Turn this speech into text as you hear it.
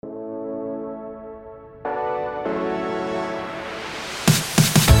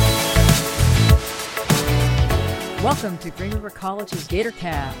Welcome to Green River College's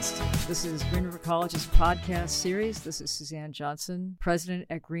GatorCast. This is Green River College's podcast series. This is Suzanne Johnson, president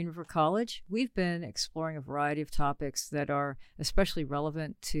at Green River College. We've been exploring a variety of topics that are especially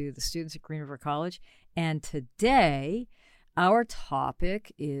relevant to the students at Green River College. And today, our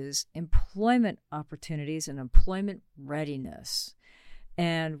topic is employment opportunities and employment readiness.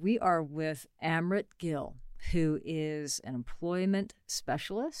 And we are with Amrit Gill, who is an employment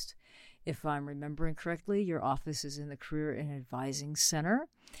specialist. If I'm remembering correctly, your office is in the Career and Advising Center.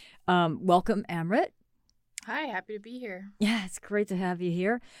 Welcome, Amrit. Hi, happy to be here. Yeah, it's great to have you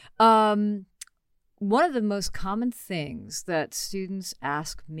here. One of the most common things that students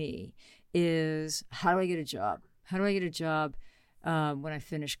ask me is, how do I get a job? How do I get a job when I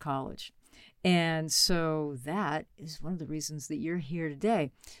finish college? And so that is one of the reasons that you're here today.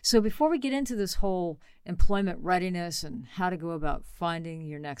 So before we get into this whole employment readiness and how to go about finding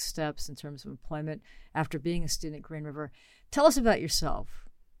your next steps in terms of employment after being a student at Green River, tell us about yourself.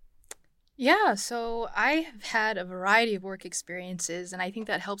 Yeah, so I have had a variety of work experiences, and I think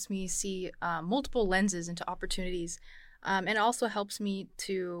that helps me see multiple lenses into opportunities. And it also helps me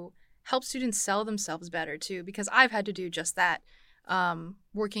to help students sell themselves better, too, because I've had to do just that,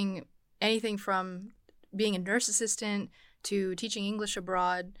 working anything from being a nurse assistant to teaching English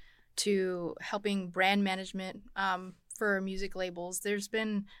abroad to helping brand management for music labels. There's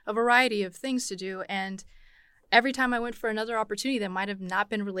been a variety of things to do. And every time I went for another opportunity that might have not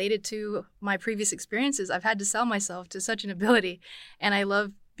been related to my previous experiences, I've had to sell myself to such an ability. And I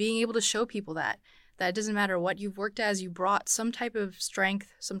love being able to show people that it doesn't matter what you've worked as, you brought some type of strength,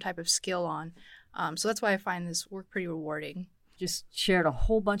 some type of skill on. So that's why I find this work pretty rewarding. Just shared a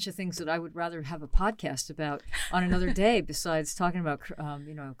whole bunch of things that I would rather have a podcast about on another day besides talking about,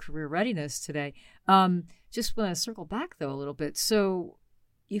 career readiness today. Just want to circle back, though, a little bit. So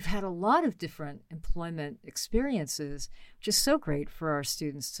you've had a lot of different employment experiences, which is so great for our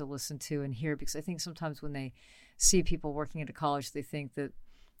students to listen to and hear, because I think sometimes when they see people working at a college, they think that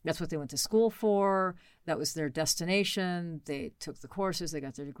that's what they went to school for. That was their destination. They took the courses, they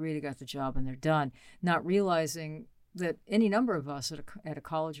got their degree, they got the job, and they're done, not realizing that any number of us at a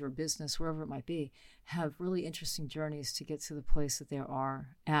college or a business, wherever it might be, have really interesting journeys to get to the place that they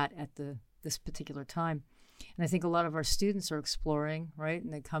are at this particular time. And I think a lot of our students are exploring, right?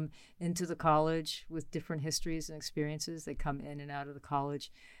 And they come into the college with different histories and experiences. They come in and out of the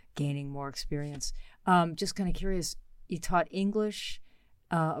college gaining more experience. Just kind of curious, you taught English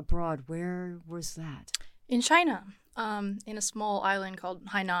abroad. Where was that? In China, in a small island called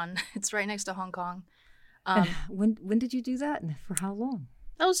Hainan. It's right next to Hong Kong. When did you do that, and for how long?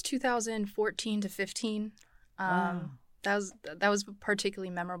 That was 2014 to 15. Wow. That was particularly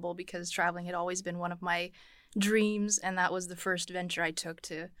memorable because traveling had always been one of my dreams, and that was the first venture I took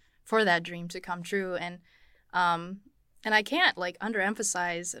for that dream to come true. And I can't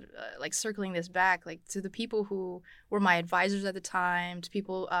underemphasize circling this back to the people who were my advisors at the time, to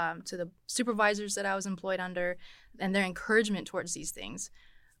people to the supervisors that I was employed under, and their encouragement towards these things.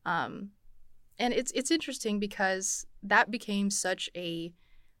 And it's interesting because that became such a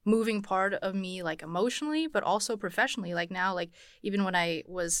moving part of me, emotionally, but also professionally. Now, even when I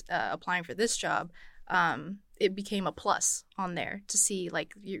was applying for this job, it became a plus on there to see,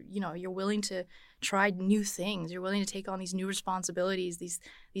 you're willing to try new things. You're willing to take on these new responsibilities, these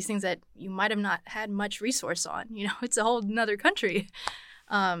things that you might have not had much resource on. It's a whole nother country.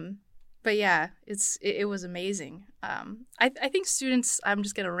 But yeah, it was amazing. I think students, I'm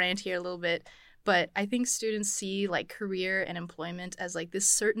just going to rant here a little bit, but I think students see career and employment as this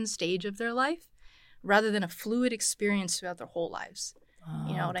certain stage of their life rather than a fluid experience throughout their whole lives.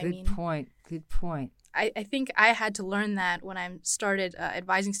 You know what I mean? Good point. I think I had to learn that when I started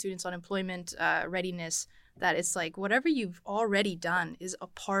advising students on employment readiness, that it's whatever you've already done is a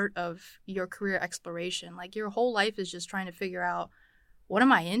part of your career exploration. Your whole life is just trying to figure out, what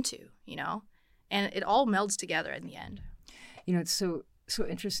am I into, And it all melds together in the end. It's so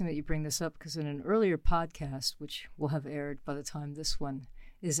interesting that you bring this up, because in an earlier podcast, which will have aired by the time this one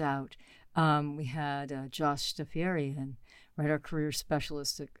is out, we had Josh Staffieri, our career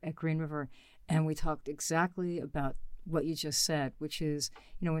specialist at Green River, and we talked exactly about what you just said, which is,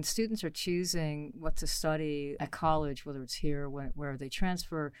 when students are choosing what to study at college, whether it's here, where they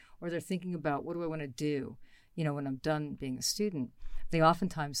transfer, or they're thinking about, what do I want to do, when I'm done being a student, they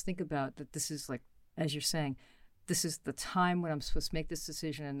oftentimes think about that this is as you're saying, this is the time when I'm supposed to make this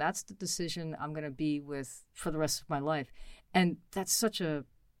decision, and that's the decision I'm going to be with for the rest of my life. And that's such a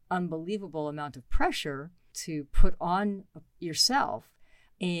unbelievable amount of pressure to put on yourself.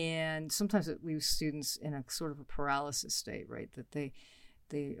 And sometimes it leaves students in a sort of a paralysis state, right? That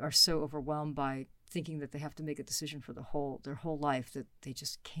they are so overwhelmed by thinking that they have to make a decision for their whole life, that they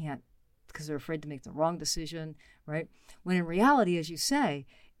just can't because they're afraid to make the wrong decision, right? When in reality, as you say,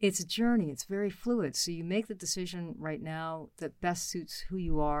 it's a journey. It's very fluid. So you make the decision right now that best suits who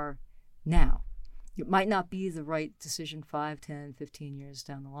you are now. It might not be the right decision 5, 10, 15 years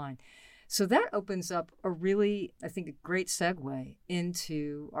down the line. So that opens up a really, I think, a great segue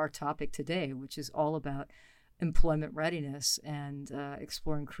into our topic today, which is all about employment readiness and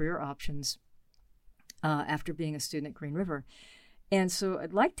exploring career options after being a student at Green River. And so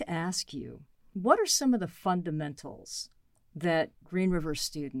I'd like to ask you, what are some of the fundamentals that Green River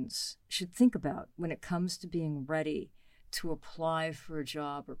students should think about when it comes to being ready to apply for a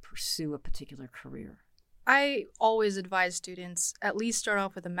job or pursue a particular career? I always advise students at least start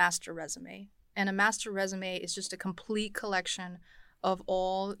off with a master resume. And a master resume is just a complete collection of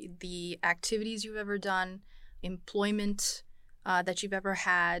all the activities you've ever done, employment that you've ever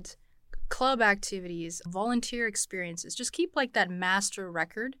had, club activities, volunteer experiences. Just keep like that master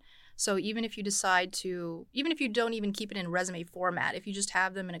record. So even if you don't even keep it in resume format, if you just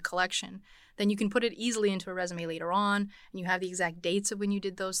have them in a collection, then you can put it easily into a resume later on, and you have the exact dates of when you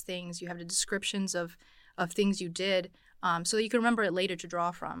did those things. You have the descriptions of things you did, so that you can remember it later to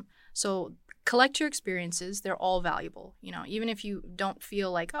draw from. So collect your experiences. They're all valuable. Even if you don't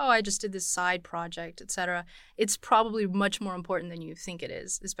feel like, oh, I just did this side project, etc., it's probably much more important than you think it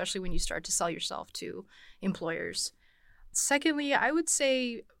is, especially when you start to sell yourself to employers. Secondly, I would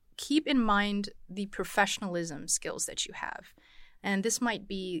say keep in mind the professionalism skills that you have. And this might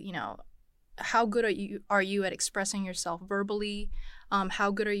be, how good are you at expressing yourself verbally?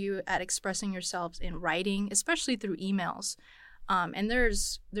 How good are you at expressing yourselves in writing, especially through emails? And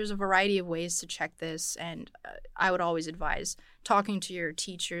there's a variety of ways to check this, and I would always advise talking to your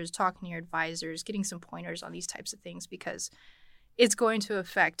teachers, talking to your advisors, getting some pointers on these types of things, because it's going to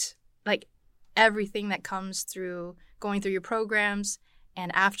affect like everything that comes through going through your programs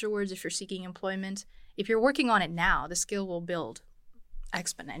and afterwards if you're seeking employment. If you're working on it now, the skill will build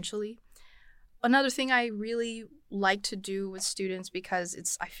exponentially. Another thing I really like to do with students,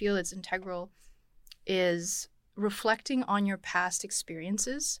 because I feel it's integral, is reflecting on your past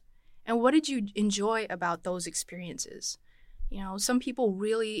experiences and what did you enjoy about those experiences. Some people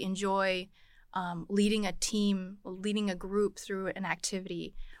really enjoy leading a team, leading a group through an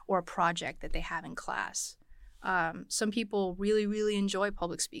activity or a project that they have in class. Some people really, really enjoy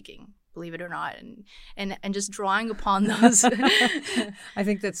public speaking, believe it or not, and just drawing upon those. I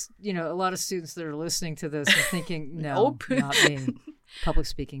think that's, a lot of students that are listening to this are thinking, no, Nope. Not me. Public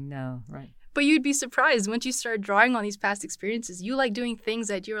speaking, no, right. But you'd be surprised once you start drawing on these past experiences. You like doing things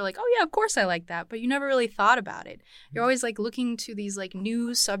that you're like, oh yeah, of course I like that, but you never really thought about it. You're always like looking to these like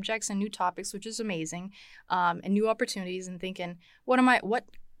new subjects and new topics, which is amazing, and new opportunities, and thinking, what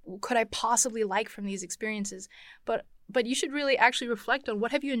could I possibly like from these experiences? But you should really actually reflect on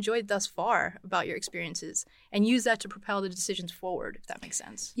what have you enjoyed thus far about your experiences and use that to propel the decisions forward, if that makes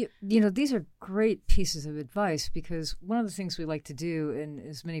sense. These are great pieces of advice, because one of the things we like to do in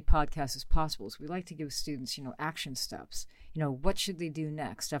as many podcasts as possible is we like to give students, action steps. What should they do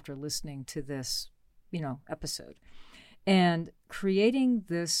next after listening to this, episode? And creating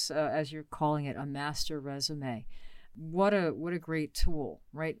this, as you're calling it, a master resume. What a great tool,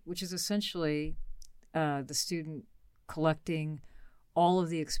 right? Which is essentially the student collecting all of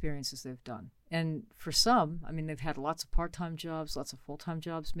the experiences they've done. And for some, they've had lots of part-time jobs, lots of full-time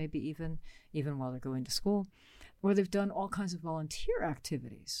jobs, maybe even while they're going to school, or they've done all kinds of volunteer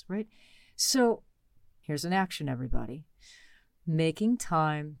activities, right? So here's an action, everybody. Making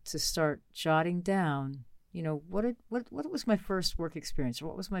time to start jotting down, what was my first work experience, or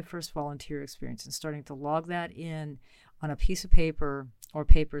what was my first volunteer experience, and starting to log that in on a piece of paper or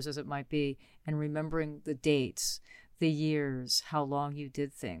papers as it might be, and remembering the dates, the years, how long you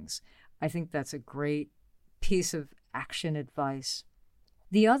did things. I think that's a great piece of action advice.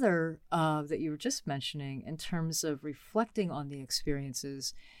 The other that you were just mentioning in terms of reflecting on the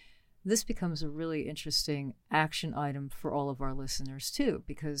experiences, this becomes a really interesting action item for all of our listeners too,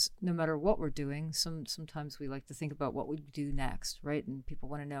 because no matter what we're doing, sometimes we like to think about what we do next, right? And people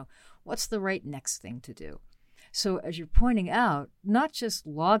want to know, what's the right next thing to do? So as you're pointing out, not just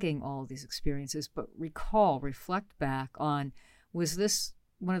logging all of these experiences, but reflect back on, was this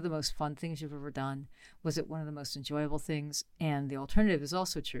one of the most fun things you've ever done? Was it one of the most enjoyable things? And the alternative is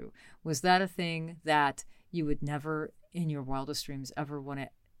also true. Was that a thing that you would never in your wildest dreams ever want to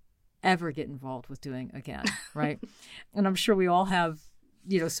ever get involved with doing again, right? And I'm sure we all have,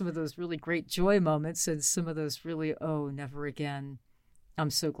 some of those really great joy moments and some of those really, oh, never again. I'm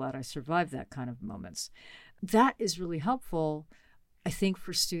so glad I survived that kind of moments. That is really helpful. I think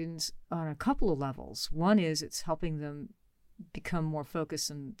for students on a couple of levels. One is it's helping them become more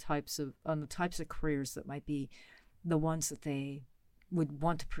focused on the types of careers that might be the ones that they would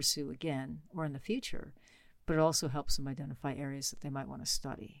want to pursue again or in the future, but it also helps them identify areas that they might want to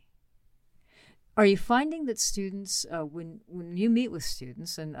study. Are you finding that students, when you meet with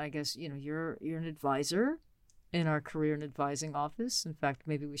students, and I guess you're an advisor in our career and advising office. In fact,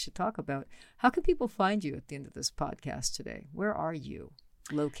 maybe we should talk about how can people find you at the end of this podcast today? Where are you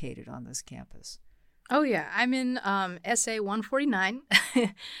located on this campus? Oh, yeah. I'm in SA 149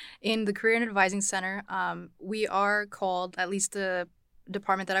 in the Career and Advising Center. We are called, at least the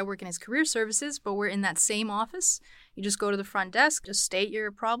department that I work in is Career Services, but we're in that same office. You just go to the front desk, just state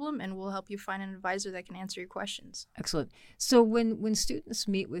your problem, and we'll help you find an advisor that can answer your questions. Excellent. So when students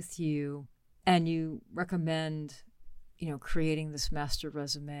meet with you and you recommend, creating this master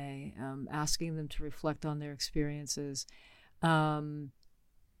resume, asking them to reflect on their experiences,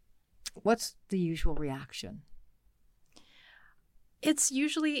 what's the usual reaction?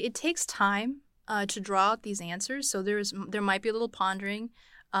 It takes time to draw out these answers. So there might be a little pondering,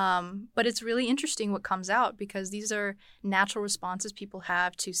 but it's really interesting what comes out because these are natural responses people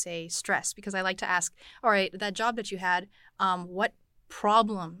have to, say, stress. Because I like to ask, all right, that job that you had, what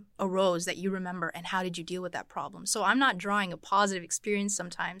problem arose that you remember and how did you deal with that problem? So I'm not drawing a positive experience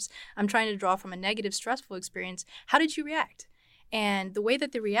sometimes. I'm trying to draw from a negative, stressful experience. How did you react? And the way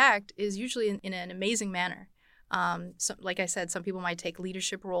that they react is usually in an amazing manner. So, like I said, some people might take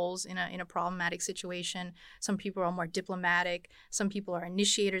leadership roles in a problematic situation. Some people are more diplomatic. Some people are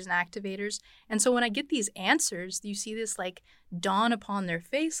initiators and activators. And so when I get these answers, you see this like dawn upon their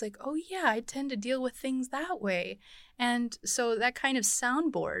face, like, oh yeah, I tend to deal with things that way. And so that kind of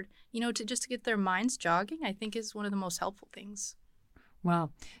soundboard, to get their minds jogging, I think is one of the most helpful things.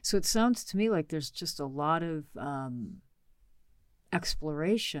 Wow. So it sounds to me like there's just a lot of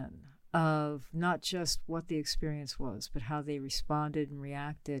exploration of not just what the experience was, but how they responded and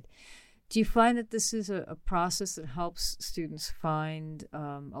reacted. Do you find that this is a process that helps students find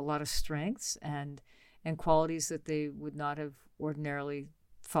a lot of strengths and qualities that they would not have ordinarily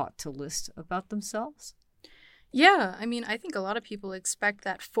thought to list about themselves? Yeah, I think a lot of people expect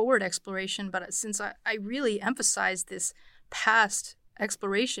that forward exploration, but since I really emphasize this past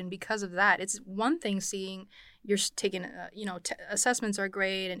exploration because of that, it's one thing seeing you're taking, assessments are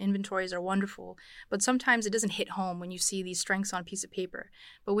great and inventories are wonderful, but sometimes it doesn't hit home when you see these strengths on a piece of paper.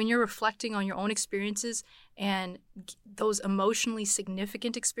 But when you're reflecting on your own experiences and those emotionally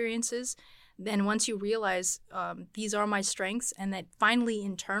significant experiences, then once you realize these are my strengths and that finally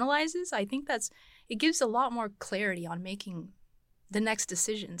internalizes, I think it gives a lot more clarity on making the next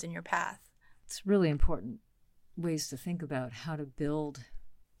decisions in your path. It's really important ways to think about how to build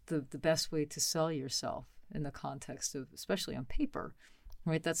the best way to sell yourself in the context of, especially on paper,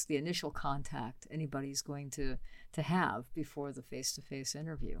 right? That's the initial contact anybody's going to have before the face-to-face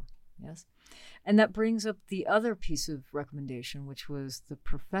interview. Yes. And that brings up the other piece of recommendation, which was the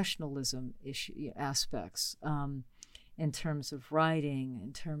professionalism aspects in terms of writing,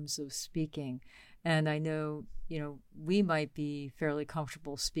 in terms of speaking. And I know, we might be fairly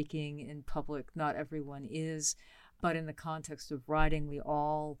comfortable speaking in public. Not everyone is. But in the context of writing, we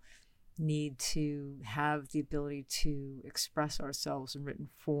all need to have the ability to express ourselves in written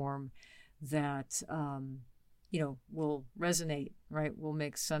form that, will resonate, right? Will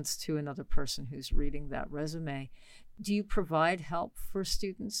make sense to another person who's reading that resume. Do you provide help for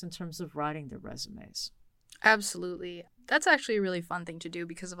students in terms of writing their resumes? Absolutely. That's actually a really fun thing to do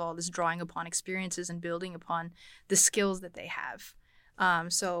because of all this drawing upon experiences and building upon the skills that they have.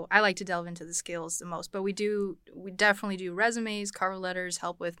 So I like to delve into the skills the most, but we definitely do resumes, cover letters,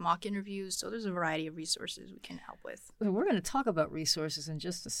 help with mock interviews. So there's a variety of resources we can help with. Well, we're going to talk about resources in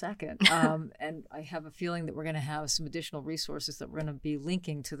just a second. And I have a feeling that we're going to have some additional resources that we're going to be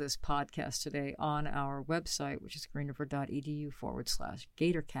linking to this podcast today on our website, which is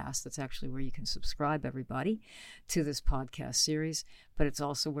greenriver.edu/GatorCast. That's actually where you can subscribe, everybody, to this podcast series. But it's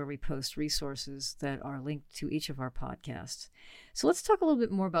also where we post resources that are linked to each of our podcasts. So let's talk a little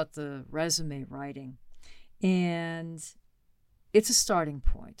bit more about the resume writing. And it's a starting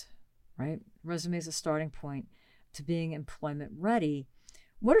point, right? Resume is a starting point to being employment ready.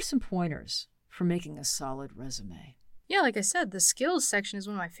 What are some pointers for making a solid resume? Yeah, like I said, the skills section is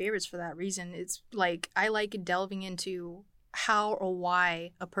one of my favorites for that reason. It's like I like delving into how or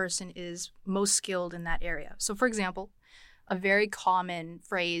why a person is most skilled in that area. So, for example, a very common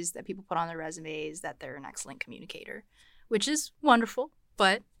phrase that people put on their resume is that they're an excellent communicator, which is wonderful.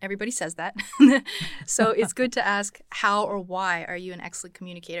 but everybody says that. So it's good to ask how or why are you an excellent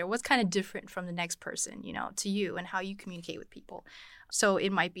communicator? What's kind of different from the next person, to you and how you communicate with people. So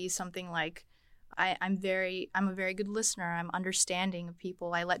it might be something like, I'm a very good listener. I'm understanding of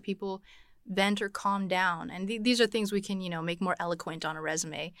people. I let people vent or calm down. And these are things we can, make more eloquent on a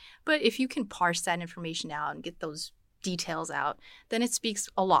resume. But if you can parse that information out and get those details out, then it speaks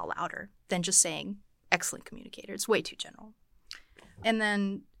a lot louder than just saying excellent communicator. It's way too general. And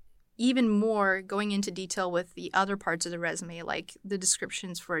then even more going into detail with the other parts of the resume, like the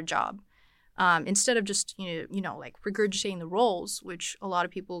descriptions for a job. Instead of just, like regurgitating the roles, which a lot of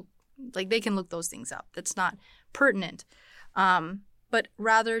people, like they can look those things up. That's not pertinent. But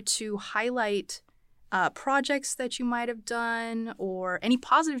rather to highlight projects that you might have done or any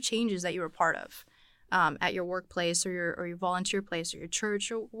positive changes that you were a part of at your workplace or your volunteer place or your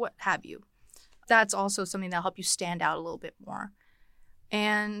church or what have you. That's also something that'll help you stand out a little bit more.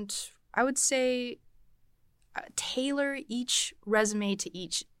 And I would say tailor each resume to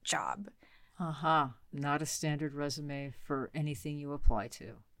each job. Not a standard resume for anything you apply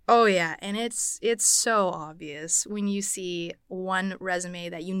to. Oh, yeah. And it's so obvious when you see one resume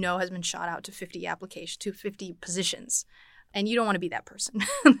that has been shot out to 50 applications, to 50 positions. And you don't want to be that person.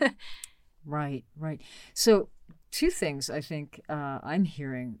 Right. So 2 things I think I'm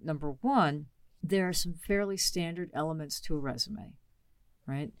hearing. Number one, there are some fairly standard elements to a resume,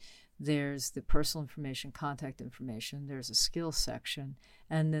 right? There's the personal information, contact information. There's a skills section.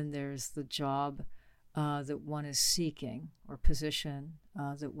 And then there's the job that one is seeking or position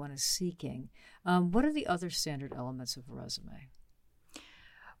that one is seeking. What are the other standard elements of a resume?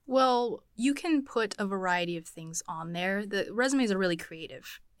 Well, you can put a variety of things on there. The resumes are really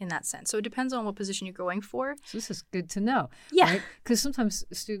creative in that sense. So it depends on what position you're going for. So this is good to know. Yeah. Because sometimes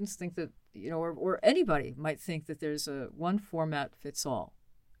students think that, or anybody might think that there's a one format fits all.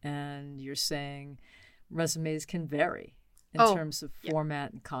 And you're saying resumes can vary in terms of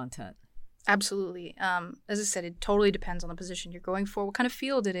format and content. Absolutely. As I said, it totally depends on the position you're going for, what kind of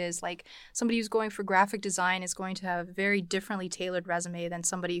field it is. Like somebody who's going for graphic design is going to have a very differently tailored resume than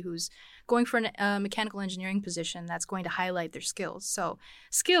somebody who's going for a mechanical engineering position that's going to highlight their skills. So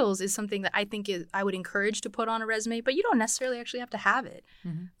skills is something that I think I would encourage to put on a resume, but you don't necessarily actually have to have it.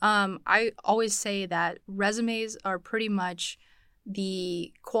 Mm-hmm. I always say that resumes are pretty much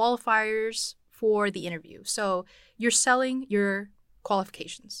the qualifiers for the interview. So you're selling your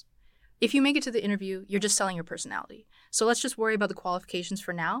qualifications. If you make it to the interview, you're just selling your personality. So let's just worry about the qualifications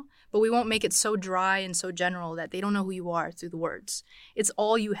for now, but we won't make it so dry and so general that they don't know who you are through the words. It's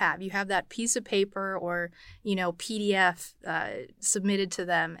all you have. You have that piece of paper or, PDF submitted to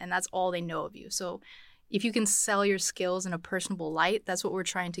them, and that's all they know of you. So if you can sell your skills in a personable light, that's what we're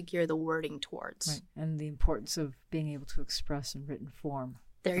trying to gear the wording towards. Right. And the importance of being able to express in written form.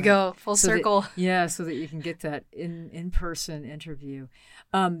 There you go, full circle. So that you can get that in-person interview.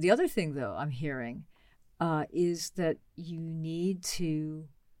 The other thing, though, I'm hearing is that you need to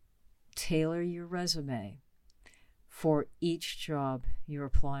tailor your resume for each job you're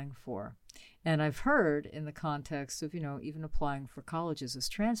applying for. And I've heard in the context of, even applying for colleges as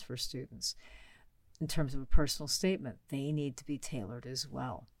transfer students, in terms of a personal statement, they need to be tailored as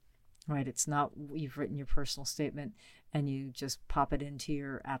well. Right? It's not you've written your personal statement and you just pop it into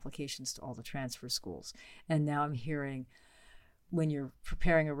your applications to all the transfer schools. And now I'm hearing when you're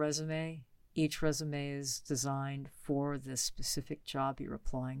preparing a resume, each resume is designed for the specific job you're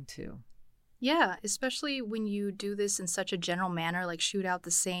applying to. Yeah, especially when you do this in such a general manner, like shoot out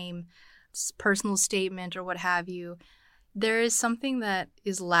the same personal statement or what have you. There is something that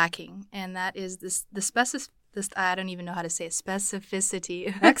is lacking, and that is I don't even know how to say it,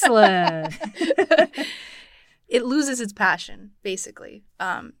 specificity. Excellent. It loses its passion, basically.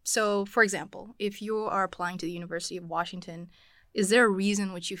 So, for example, if you are applying to the University of Washington, is there a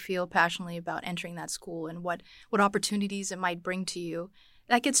reason which you feel passionately about entering that school and what opportunities it might bring to you?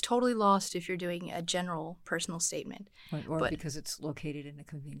 That gets totally lost if you're doing a general personal statement. Right, because it's located in a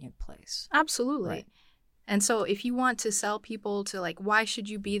convenient place. Absolutely. Right. And so if you want to sell people to why should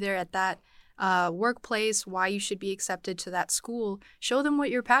you be there at that workplace, why you should be accepted to that school, show them what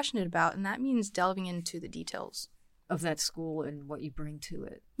you're passionate about. And that means delving into the details of that school and what you bring to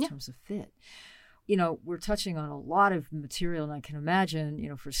it in terms of fit. We're touching on a lot of material, and I can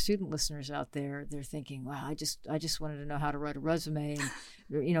imagine, for student listeners out there, they're thinking, wow, I just wanted to know how to write a resume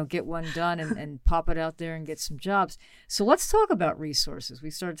and, get one done and pop it out there and get some jobs. So let's talk about resources. We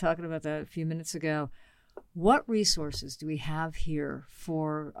started talking about that a few minutes ago. What resources do we have here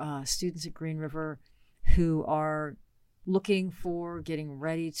for students at Green River who are getting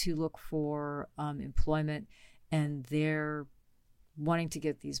ready to look for employment, and they're wanting to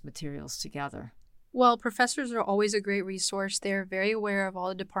get these materials together? Well, professors are always a great resource. They're very aware of all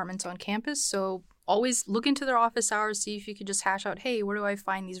the departments on campus, so always look into their office hours, see if you could just hash out, hey, where do I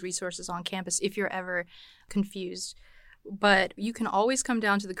find these resources on campus if you're ever confused. But you can always come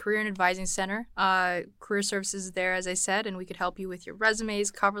down to the Career and Advising Center. Career Services is there, as I said, and we could help you with your resumes,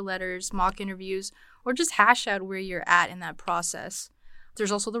 cover letters, mock interviews, or just hash out where you're at in that process.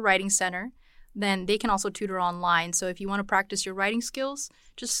 There's also the Writing Center. Then they can also tutor online. So if you want to practice your writing skills,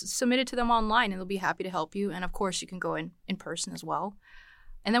 just submit it to them online and they'll be happy to help you. And of course, you can go in person as well.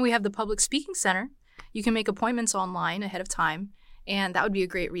 And then we have the Public Speaking Center. You can make appointments online ahead of time. And that would be a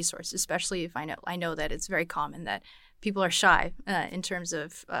great resource, especially if I know that it's very common that people are shy in terms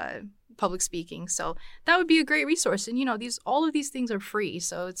of public speaking. So that would be a great resource. And, all of these things are free.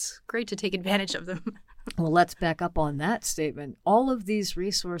 So it's great to take advantage of them. Well, let's back up on that statement. All of these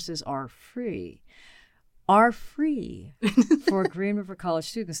resources are free. Are free for Green River College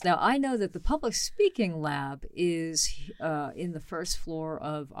students. Now, I know that the Public Speaking Lab is in the first floor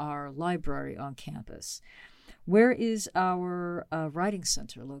of our library on campus. Where is our Writing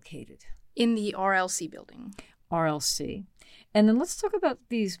Center located? In the RLC building. RLC. And then let's talk about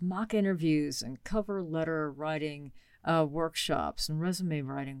these mock interviews and cover letter writing workshops and resume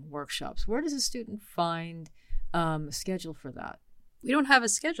writing workshops. Where does a student find a schedule for that? We don't have a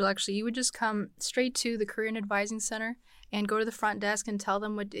schedule, actually. You would just come straight to the Career and Advising Center and go to the front desk and tell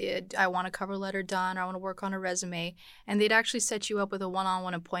them I want a cover letter done, or I want to work on a resume. And they'd actually set you up with a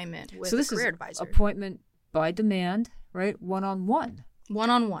one-on-one appointment with a career advisor. So this is appointment by demand, right? One-on-one.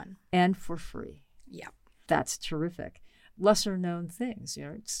 One-on-one. And for free. Yeah. That's terrific. Lesser known things.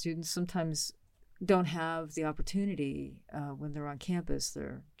 Students sometimes don't have the opportunity when they're on campus.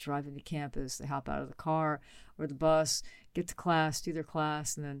 They're driving to campus, they hop out of the car or the bus, get to class, do their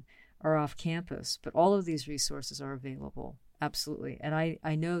class, and then are off campus. But all of these resources are available, absolutely. And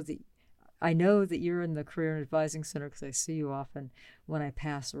I know that you're in the Career and Advising Center because I see you often when I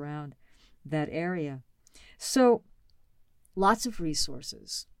pass around that area. So lots of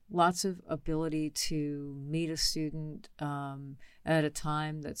resources, lots of ability to meet a student at a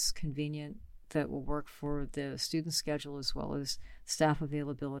time that's convenient, that will work for the student schedule as well as staff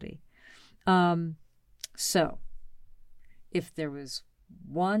availability. So if there was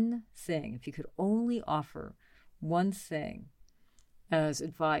one thing, if you could only offer one thing as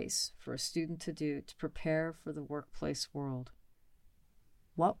advice for a student to do to prepare for the workplace world,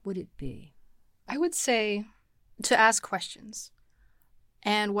 what would it be? I would say to ask questions.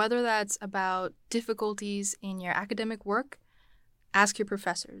 And whether that's about difficulties in your academic work, ask your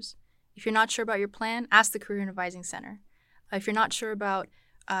professors. If you're not sure about your plan, ask the Career and Advising Center. If you're not sure about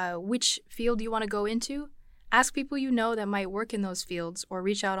which field you want to go into, ask people you know that might work in those fields, or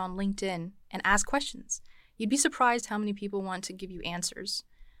reach out on LinkedIn and ask questions. You'd be surprised how many people want to give you answers.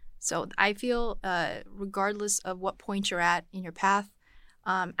 So I feel regardless of what point you're at in your path,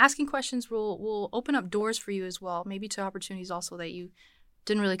 asking questions will open up doors for you as well, maybe to opportunities also that you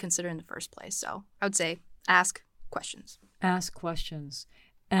didn't really consider in the first place. So I would say ask questions. Ask questions.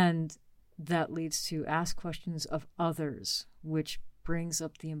 And that leads to ask questions of others, which brings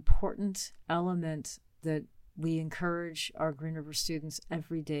up the important element that we encourage our Green River students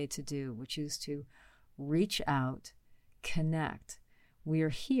every day to do, which is to reach out, connect. We are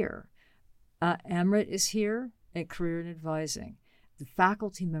here. Amrit is here at Career and Advising. The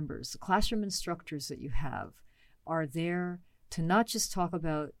faculty members, the classroom instructors that you have are there to not just talk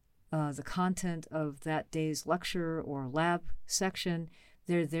about the content of that day's lecture or lab section.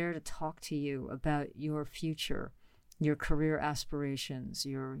 They're there to talk to you about your future, your career aspirations,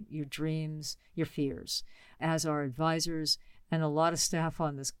 your dreams, your fears, as our advisors and a lot of staff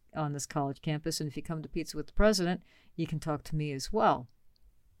on this college campus. And if you come to Pizza with the President, you can talk to me as well.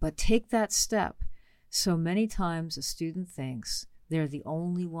 But take that step. So many times a student thinks they're the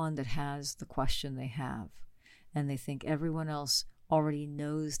only one that has the question they have, and they think everyone else already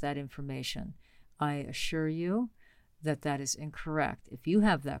knows that information. I assure you that is incorrect. If you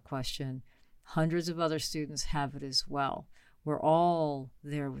have that question, hundreds of other students have it as well. We're all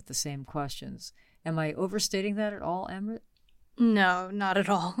there with the same questions. Am I overstating that at all, Amrit? No, not at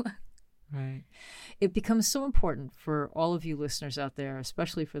all. Right. It becomes so important for all of you listeners out there,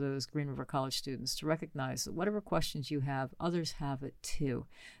 especially for those Green River College students, to recognize that whatever questions you have, others have it too.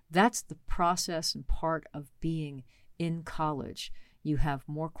 That's the process and part of being in college. You have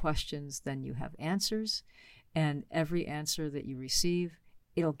more questions than you have answers, and every answer that you receive,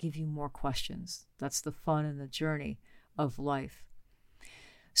 it'll give you more questions. That's the fun and the journey of life.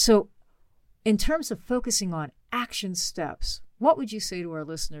 So in terms of focusing on action steps, what would you say to our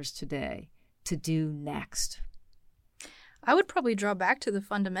listeners today to do next? I would probably draw back to the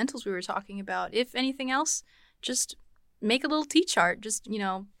fundamentals we were talking about. If anything else, just make a little T-chart. Just,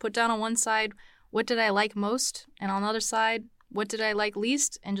 put down on one side, what did I like most? And on the other side, what did I like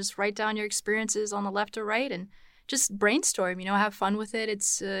least? And just write down your experiences on the left or right and just brainstorm, have fun with it.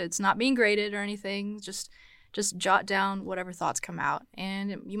 It's not being graded or anything. Just jot down whatever thoughts come out.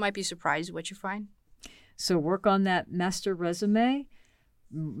 And you might be surprised what you find. So work on that master resume.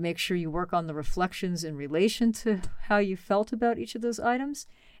 Make sure you work on the reflections in relation to how you felt about each of those items.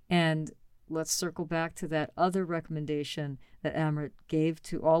 And let's circle back to that other recommendation that Amrit gave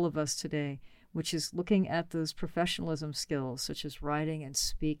to all of us today, which is looking at those professionalism skills such as writing and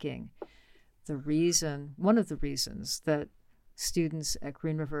speaking. One of the reasons that students at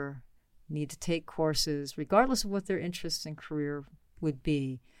Green River need to take courses, regardless of what their interests and career would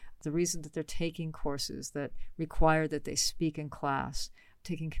be, the reason that they're taking courses that require that they speak in class,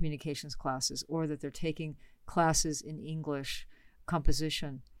 taking communications classes, or that they're taking classes in English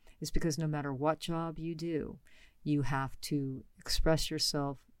composition, is because no matter what job you do, you have to express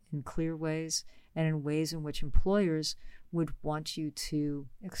yourself in clear ways and in ways in which employers would want you to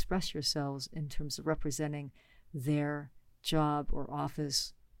express yourselves in terms of representing their job or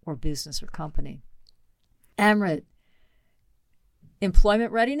office or business or company. Amrit,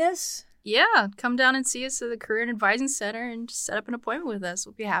 employment readiness? Yeah, come down and see us at the Career and Advising Center and just set up an appointment with us.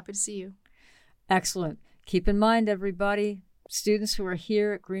 We'll be happy to see you. Excellent. Keep in mind, everybody, students who are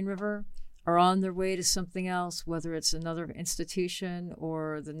here at Green River are on their way to something else, whether it's another institution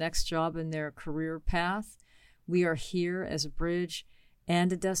or the next job in their career path. We are here as a bridge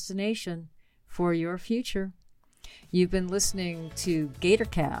and a destination for your future. You've been listening to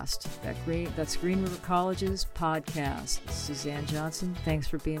GatorCast, that's Green River College's podcast. Suzanne Johnson, thanks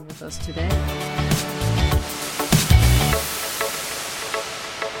for being with us today.